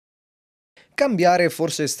Cambiare e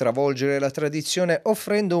forse stravolgere la tradizione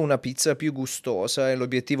offrendo una pizza più gustosa è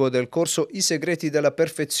l'obiettivo del corso I segreti della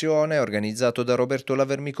perfezione organizzato da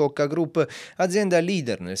Lavermicocca Group, azienda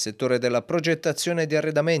leader nel settore della progettazione di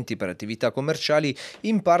arredamenti per attività commerciali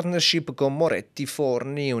in partnership con Moretti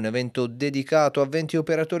Forni, un evento dedicato a 20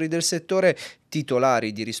 operatori del settore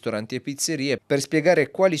titolari di ristoranti e pizzerie per spiegare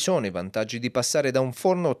quali sono i vantaggi di passare da un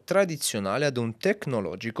forno tradizionale ad un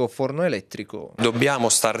tecnologico forno elettrico. Dobbiamo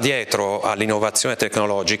star dietro all'innovazione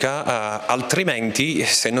tecnologica, altrimenti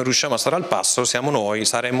se non riusciamo a stare al passo saremmo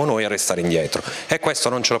noi a restare indietro e questo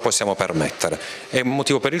non ce lo possiamo permettere. È un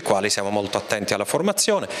motivo per il quale siamo molto attenti alla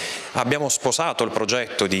formazione. Abbiamo sposato il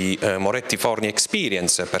progetto di Moretti Forni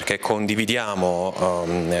Experience perché condividiamo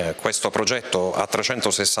questo progetto a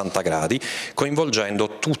 360 gradi,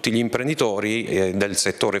 coinvolgendo tutti gli imprenditori del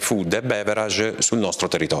settore food e beverage sul nostro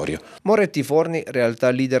territorio. Moretti Forni,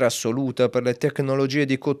 realtà leader assoluta per le tecnologie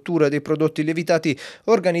di cottura dei prodotti lievitati,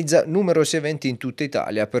 organizza numerosi eventi in tutta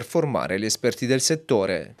Italia per formare gli esperti del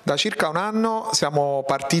settore. Da circa un anno siamo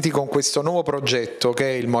partiti con questo nuovo progetto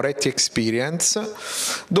che è il Moretti Experience,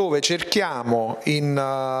 dove cerchiamo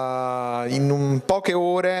in poche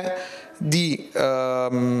ore di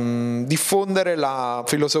diffondere la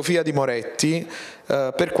filosofia di Moretti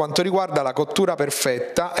per quanto riguarda la cottura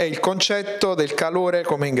perfetta e il concetto del calore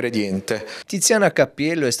come ingrediente. Tiziana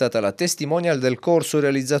Cappiello è stata la testimonial del corso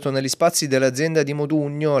realizzato negli spazi dell'azienda di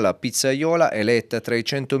Modugno. La pizzaiola, eletta tra i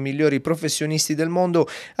 100 migliori professionisti del mondo,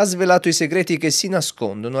 ha svelato i segreti che si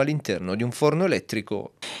nascondono all'interno di un forno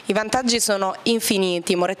elettrico. I vantaggi sono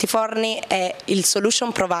infiniti. Moretti Forni è il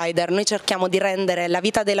solution provider. Noi cerchiamo di rendere la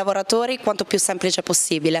vita dei lavoratori quanto più semplice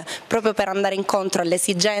possibile, proprio per andare incontro alle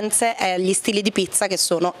esigenze e agli stili di pizza che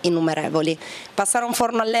sono innumerevoli. Passare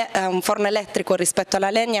a un forno elettrico rispetto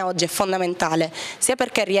alla legna oggi è fondamentale, sia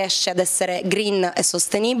perché riesce ad essere green e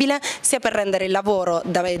sostenibile, sia per rendere il lavoro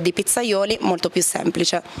dei pizzaioli molto più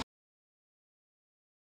semplice.